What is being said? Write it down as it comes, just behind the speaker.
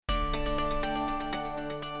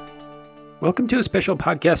Welcome to a special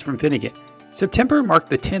podcast from Finnegan. September marked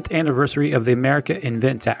the 10th anniversary of the America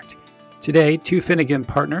Invents Act. Today, two Finnegan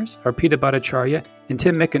partners, Arpita Bhattacharya and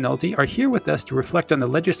Tim McAnulty, are here with us to reflect on the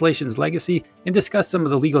legislation's legacy and discuss some of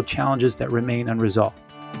the legal challenges that remain unresolved.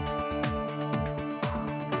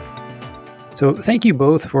 So thank you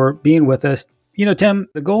both for being with us. You know, Tim,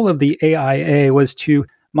 the goal of the AIA was to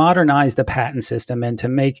modernize the patent system and to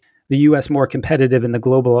make the U.S. more competitive in the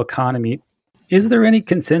global economy. Is there any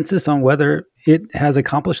consensus on whether it has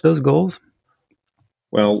accomplished those goals?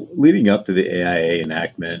 Well, leading up to the AIA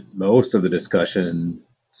enactment, most of the discussion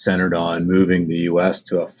centered on moving the U.S.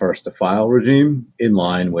 to a first-to-file regime in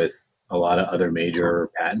line with a lot of other major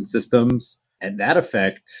patent systems. And that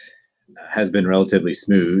effect has been relatively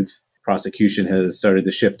smooth. Prosecution has started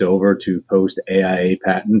to shift over to post-AIA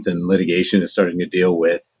patents, and litigation is starting to deal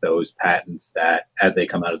with those patents that as they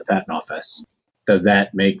come out of the patent office. Does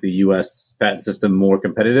that make the U.S. patent system more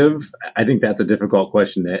competitive? I think that's a difficult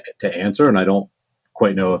question to answer, and I don't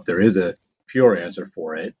quite know if there is a pure answer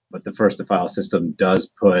for it. But the first-to-file system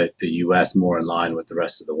does put the U.S. more in line with the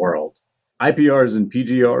rest of the world. IPRs and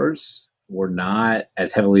PGRs were not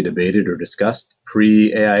as heavily debated or discussed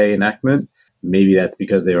pre-AIA enactment. Maybe that's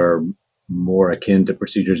because they are more akin to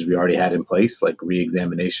procedures we already had in place, like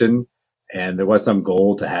re-examination. And there was some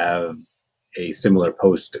goal to have a similar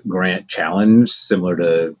post-grant challenge, similar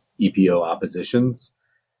to EPO oppositions.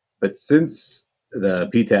 But since the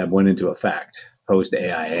PTAB went into effect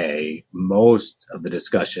post-AIA, most of the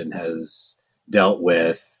discussion has dealt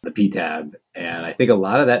with the PTAB. And I think a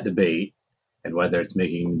lot of that debate, and whether it's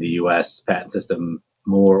making the U.S. patent system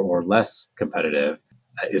more or less competitive,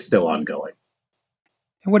 is still ongoing.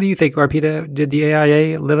 And what do you think, Arpita? Did the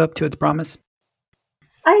AIA live up to its promise?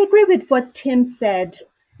 I agree with what Tim said.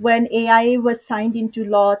 When AIA was signed into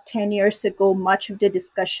law 10 years ago, much of the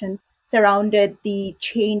discussions surrounded the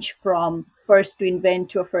change from first to invent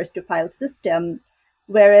to a first to file system,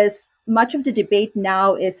 whereas much of the debate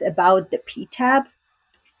now is about the PTAB.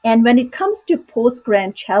 And when it comes to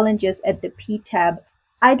post-grant challenges at the PTAB,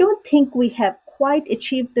 I don't think we have quite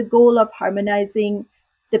achieved the goal of harmonizing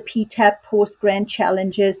the PTAB post-grant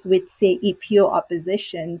challenges with, say, EPO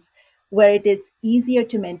oppositions, where it is easier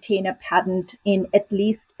to maintain a patent in at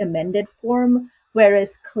least amended form, whereas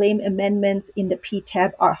claim amendments in the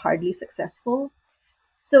PTAB are hardly successful.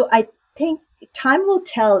 So I think time will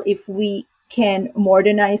tell if we can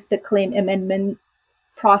modernize the claim amendment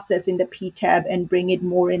process in the PTAB and bring it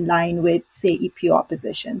more in line with, say, EPO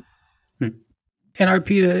oppositions. And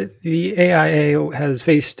Arpita, the AIA has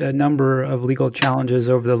faced a number of legal challenges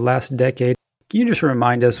over the last decade. Can you just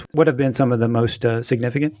remind us what have been some of the most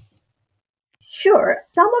significant? Sure.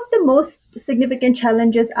 Some of the most significant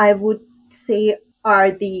challenges I would say are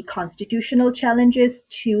the constitutional challenges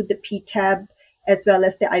to the PTAB as well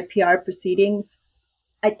as the IPR proceedings.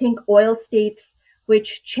 I think oil states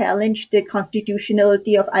which challenged the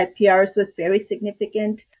constitutionality of IPRs was very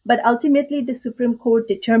significant. But ultimately, the Supreme Court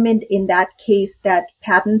determined in that case that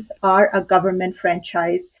patents are a government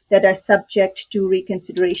franchise that are subject to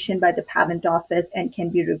reconsideration by the Patent Office and can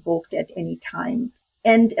be revoked at any time.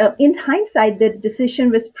 And in hindsight, the decision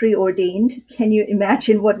was preordained. Can you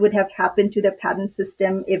imagine what would have happened to the patent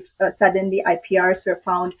system if suddenly IPRs were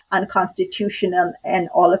found unconstitutional and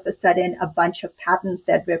all of a sudden a bunch of patents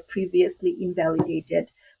that were previously invalidated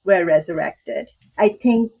were resurrected? I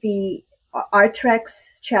think the Arthrex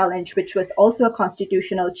challenge, which was also a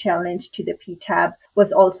constitutional challenge to the PTAB,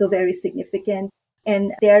 was also very significant.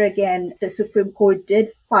 And there again, the Supreme Court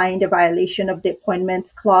did find a violation of the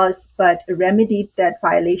Appointments Clause, but remedied that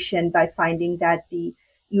violation by finding that the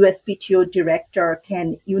USPTO director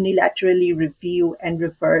can unilaterally review and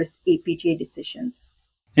reverse APJ decisions.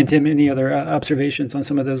 And Tim, any other observations on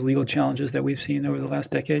some of those legal challenges that we've seen over the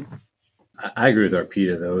last decade? I agree with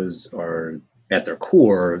Arpita. Those are, at their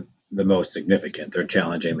core, the most significant. They're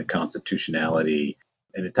challenging the constitutionality,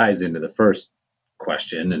 and it ties into the first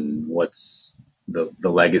question and what's the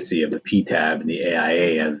legacy of the PTAB and the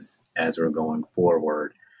AIA as we're going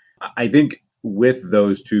forward. I think with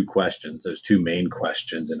those two questions, those two main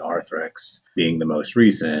questions, and Arthrex being the most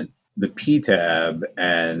recent, the PTAB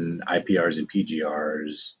and IPRs and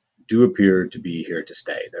PGRs do appear to be here to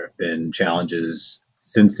stay. There have been challenges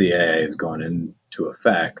since the AIA has gone into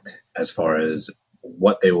effect as far as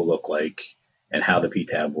what they will look like and how the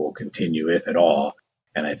PTAB will continue, if at all.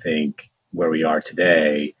 And I think where we are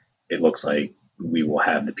today, it looks like we will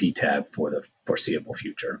have the PTAB for the foreseeable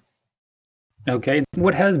future. Okay.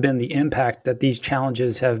 What has been the impact that these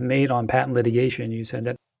challenges have made on patent litigation? You said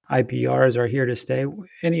that IPRs are here to stay.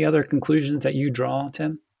 Any other conclusions that you draw,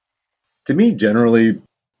 Tim? To me, generally,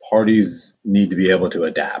 parties need to be able to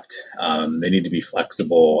adapt. They need to be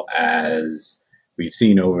flexible. As we've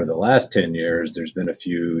seen over the last 10 years, there's been a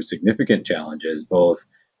few significant challenges, both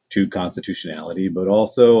to constitutionality, but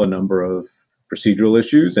also a number of procedural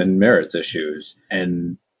issues and merits issues.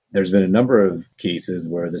 And there's been a number of cases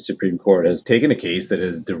where the Supreme Court has taken a case that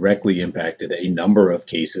has directly impacted a number of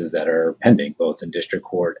cases that are pending, both in district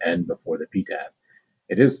court and before the PTAB.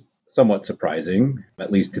 It is somewhat surprising,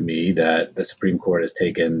 at least to me, that the Supreme Court has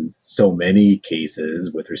taken so many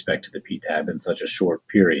cases with respect to the PTAB in such a short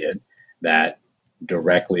period that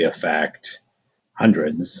directly affect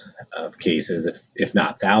hundreds of cases, if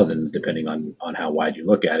not thousands, depending on how wide you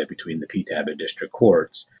look at it, between the PTAB and district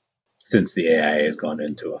courts since the AIA has gone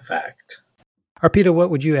into effect. Arpita, what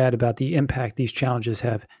would you add about the impact these challenges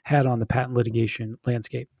have had on the patent litigation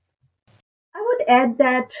landscape? I would add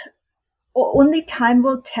that only time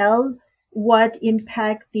will tell what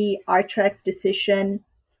impact the Arthrex decision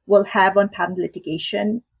will have on patent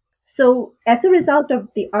litigation. So as a result of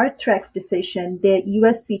the Arthrex decision, the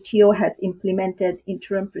USPTO has implemented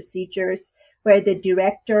interim procedures where the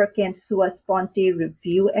director can sua sponte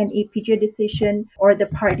review an APJ decision, or the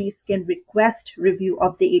parties can request review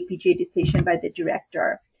of the APJ decision by the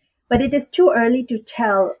director. But it is too early to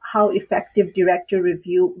tell how effective director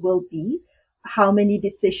review will be, how many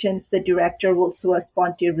decisions the director will sua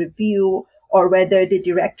sponte review, or whether the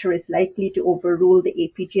director is likely to overrule the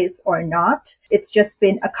APJs or not. It's just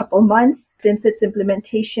been a couple months since its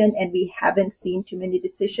implementation, and we haven't seen too many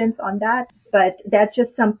decisions on that. But that's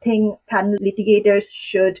just something patent litigators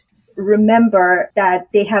should remember, that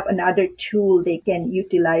they have another tool they can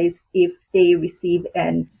utilize if they receive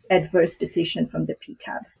an adverse decision from the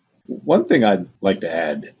PTAB. One thing I'd like to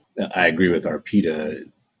add, I agree with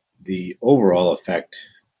Arpita, the overall effect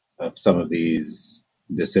of some of these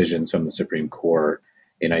decisions from the Supreme Court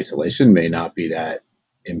in isolation may not be that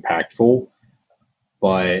impactful,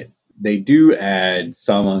 but they do add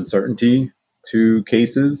some uncertainty to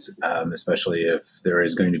cases, especially if there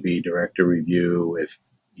is going to be director review, if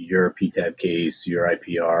your PTAB case, your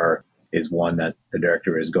IPR is one that the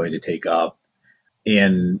director is going to take up.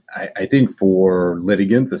 And I think for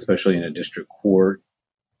litigants, especially in a district court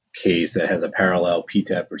case that has a parallel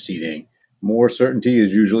PTAB proceeding, more certainty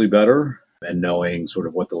is usually better, and knowing sort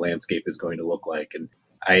of what the landscape is going to look like. And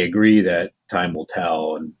I agree that time will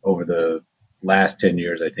tell. And over the last 10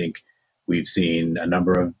 years, I think we've seen a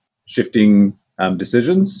number of shifting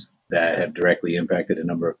decisions that have directly impacted a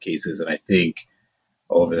number of cases. And I think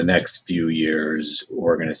over the next few years,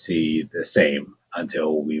 we're going to see the same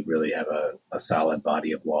until we really have a solid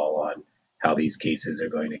body of law on how these cases are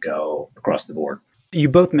going to go across the board. You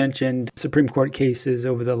both mentioned Supreme Court cases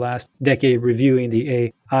over the last decade reviewing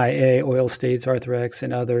the AIA, Oil States, Arthrex,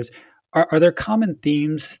 and others. Are there common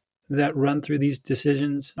themes that run through these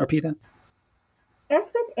decisions, Arpita? As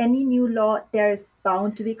with any new law, there's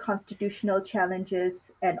bound to be constitutional challenges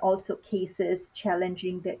and also cases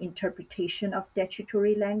challenging the interpretation of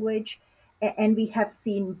statutory language. And we have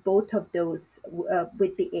seen both of those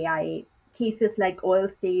with the AIA. Cases like Oil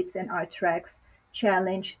States and Arthrex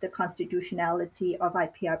challenge the constitutionality of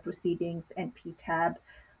IPR proceedings and PTAB,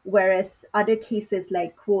 whereas other cases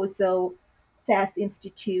like Quozo, SAS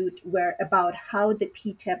Institute were about how the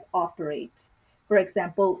PTAB operates. For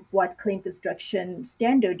example, what claim construction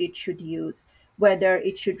standard it should use, whether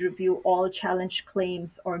it should review all challenge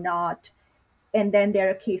claims or not. And then there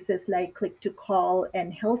are cases like Click to Call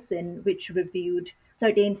and Helsin, which reviewed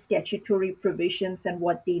certain statutory provisions and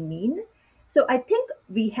what they mean. So I think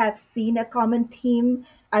we have seen a common theme.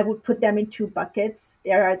 I would put them in two buckets.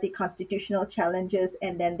 There are the constitutional challenges,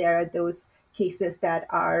 and then there are those cases that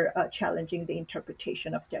are challenging the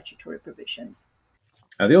interpretation of statutory provisions.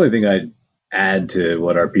 The only thing I'd add to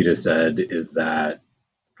what Arpita said is that,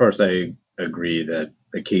 first, I agree that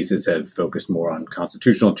the cases have focused more on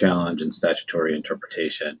constitutional challenge and statutory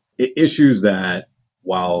interpretation. Issues that,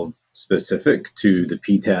 while specific to the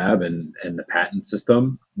PTAB and the patent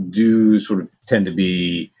system, do sort of tend to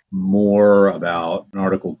be more about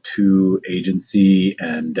Article 2 agency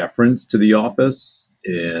and deference to the office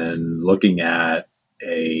in looking at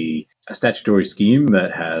a statutory scheme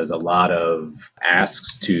that has a lot of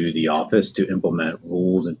asks to the office to implement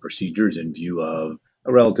rules and procedures in view of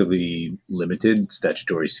a relatively limited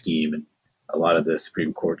statutory scheme. And a lot of the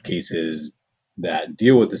Supreme Court cases that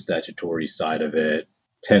deal with the statutory side of it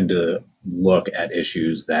tend to look at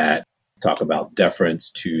issues that talk about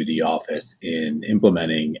deference to the office in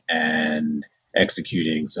implementing and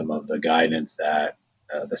executing some of the guidance that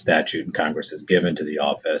the statute and Congress has given to the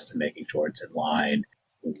office, and making sure it's in line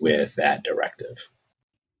with that directive.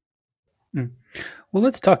 Mm. Well,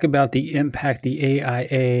 let's talk about the impact the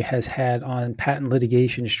AIA has had on patent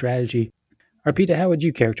litigation strategy. Arpita, how would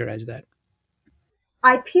you characterize that?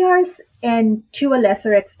 IPRs and to a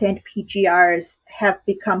lesser extent PGRs have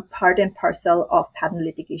become part and parcel of patent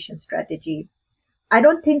litigation strategy. I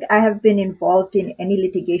don't think I have been involved in any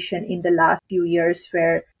litigation in the last few years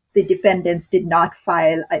where the defendants did not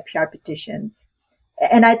file IPR petitions.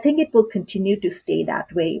 And I think it will continue to stay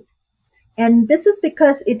that way. And this is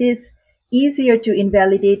because it is easier to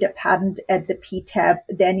invalidate a patent at the PTAB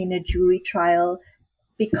than in a jury trial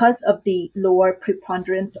because of the lower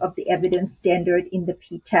preponderance of the evidence standard in the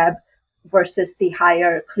PTAB versus the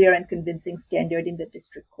higher clear and convincing standard in the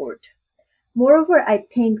district court. Moreover, I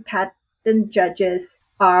think patent judges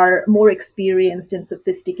are more experienced and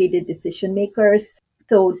sophisticated decision makers,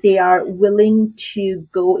 so they are willing to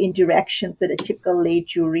go in directions that a typical lay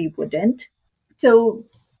jury wouldn't. So,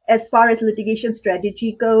 as far as litigation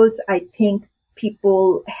strategy goes, I think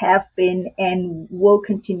people have been and will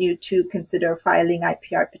continue to consider filing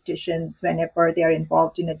IPR petitions whenever they are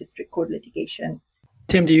involved in a district court litigation.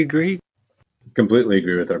 Tim, do you agree? Completely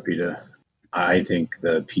agree with Arpita. I think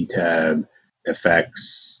the PTAB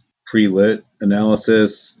affects pre-lit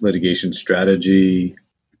analysis, litigation strategy,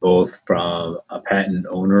 both from a patent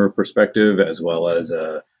owner perspective as well as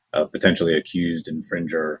a potentially accused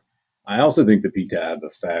infringer. I also think the PTAB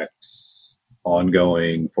affects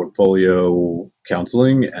ongoing portfolio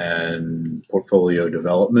counseling and portfolio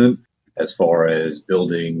development as far as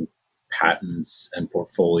building patents and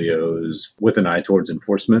portfolios with an eye towards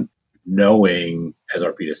enforcement, knowing, as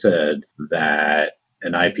Arpita said, that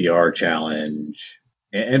an IPR challenge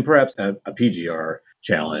and perhaps a PGR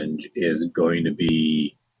challenge is going to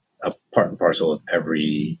be a part and parcel of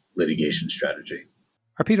every litigation strategy.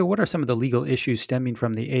 Arpita, what are some of the legal issues stemming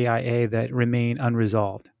from the AIA that remain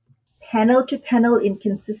unresolved? Panel to panel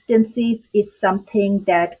inconsistencies is something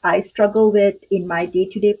that I struggle with in my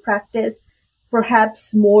day-to-day practice.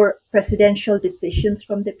 Perhaps more presidential decisions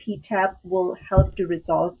from the PTAB will help to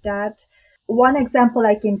resolve that. One example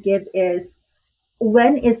I can give is,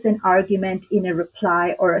 when is an argument in a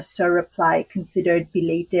reply or a surreply considered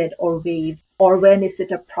belated or waived, or when is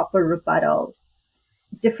it a proper rebuttal?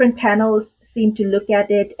 Different panels seem to look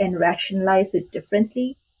at it and rationalize it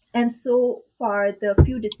differently. And so far, the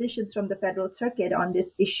few decisions from the Federal Circuit on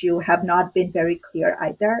this issue have not been very clear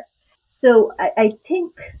either. So I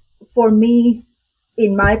think for me,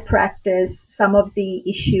 in my practice, some of the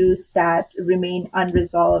issues that remain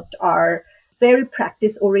unresolved are very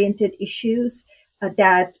practice-oriented issues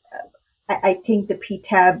that I think the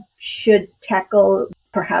PTAB should tackle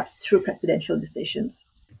perhaps through presidential decisions.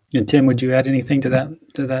 And Tim, would you add anything to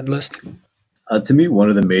that list? To me, one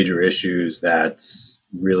of the major issues that's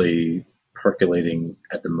really percolating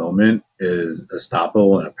at the moment is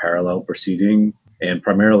estoppel and a parallel proceeding, and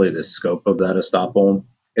primarily the scope of that estoppel.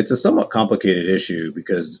 It's a somewhat complicated issue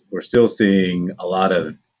because we're still seeing a lot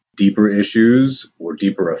of deeper issues or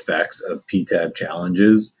deeper effects of PTAB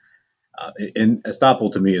challenges. And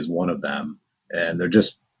estoppel to me is one of them, and they're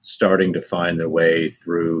just starting to find their way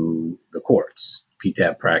through the courts.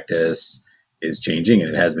 PTAB practice is changing,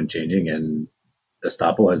 and it has been changing, and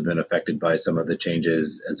estoppel has been affected by some of the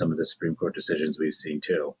changes and some of the Supreme Court decisions we've seen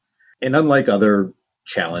too. And unlike other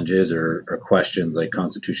challenges or questions like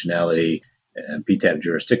constitutionality and PTAB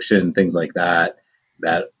jurisdiction, things like that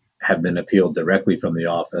have been appealed directly from the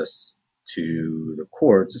office to the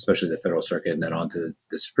courts, especially the Federal Circuit, and then on to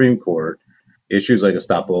the Supreme Court. Issues like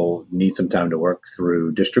estoppel need some time to work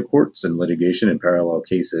through district courts and litigation in parallel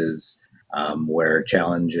cases where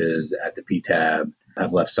challenges at the PTAB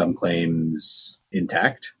have left some claims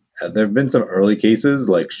intact. There have been some early cases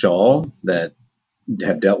like Shaw that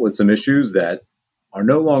have dealt with some issues that are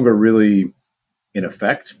no longer really in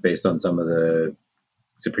effect based on some of the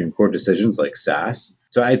Supreme Court decisions like Sass.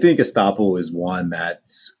 So I think estoppel is one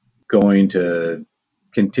that's going to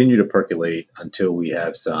continue to percolate until we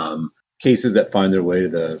have some cases that find their way to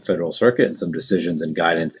the Federal Circuit and some decisions and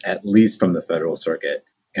guidance, at least from the Federal Circuit.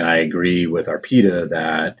 And I agree with Arpita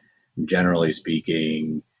that, generally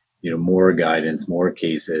speaking, more guidance, more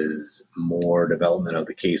cases, more development of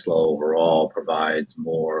the case law overall provides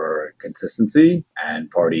more consistency, and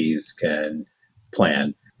parties can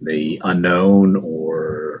plan. The unknown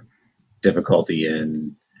or difficulty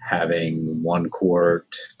in having one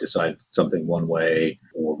court decide something one way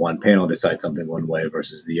or one panel decide something one way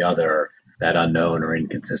versus the other, that unknown or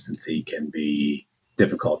inconsistency can be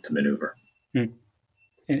difficult to maneuver.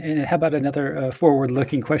 And how about another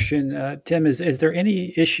forward-looking question? Tim, is there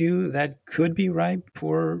any issue that could be ripe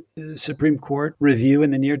for Supreme Court review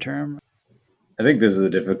in the near term? I think this is a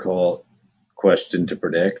difficult question to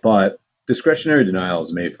predict, but discretionary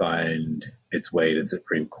denials may find its way to the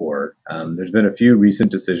Supreme Court. There's been a few recent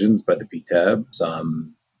decisions by the PTAB,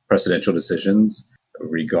 some precedential decisions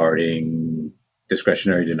regarding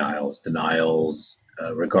discretionary denials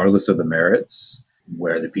regardless of the merits,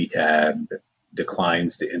 where the PTAB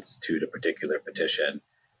declines to institute a particular petition.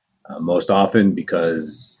 Most often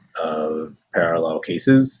because of parallel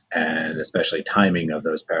cases, and especially timing of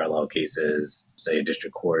those parallel cases. Say a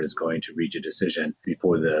district court is going to reach a decision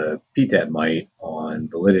before the PTAB might on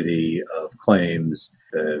validity of claims.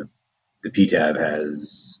 The PTAB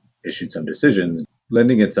has issued some decisions,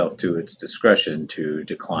 lending itself to its discretion to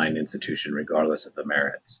decline institution regardless of the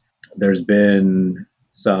merits. There's been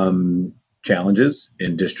some challenges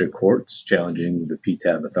in district courts challenging the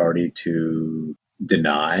PTAB authority to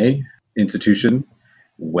deny institution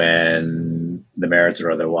when the merits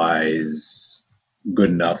are otherwise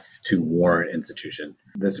good enough to warrant institution.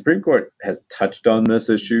 The Supreme Court has touched on this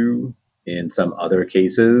issue in some other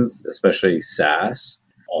cases, especially SAS,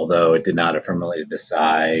 although it did not affirmatively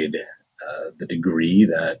decide the degree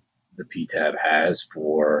that the PTAB has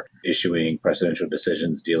for issuing precedential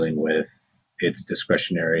decisions dealing with its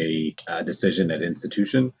discretionary decision at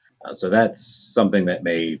institution. So that's something that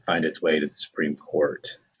may find its way to the Supreme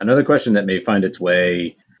Court. Another question that may find its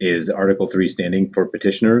way is Article 3 standing for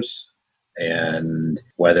petitioners, and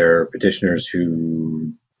whether petitioners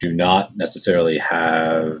who do not necessarily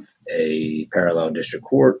have a parallel district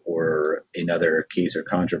court or another case or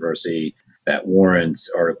controversy that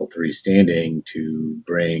warrants Article 3 standing to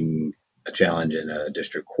bring a challenge in a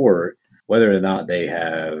district court, whether or not they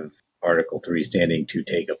have Article 3 standing to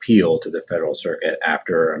take appeal to the Federal Circuit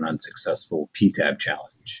after an unsuccessful PTAB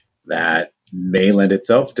challenge. That may lend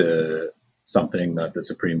itself to something that the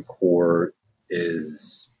Supreme Court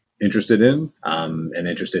is interested in and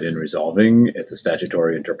interested in resolving. It's a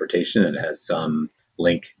statutory interpretation and it has some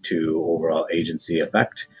link to overall agency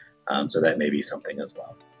effect. So that may be something as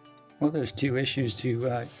well. Well, there's two issues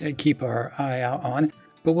to keep our eye out on.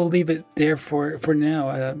 But we'll leave it there for now.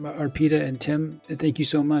 Arpita and Tim, thank you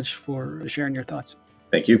so much for sharing your thoughts.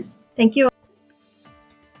 Thank you. Thank you.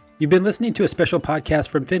 You've been listening to a special podcast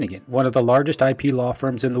from Finnegan, one of the largest IP law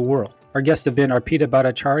firms in the world. Our guests have been Arpita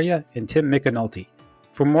Bhattacharya and Tim McAnulty.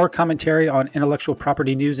 For more commentary on intellectual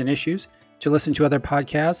property news and issues, to listen to other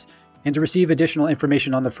podcasts, and to receive additional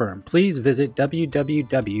information on the firm, please visit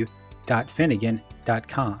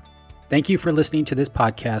www.finnegan.com. Thank you for listening to this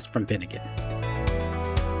podcast from Finnegan.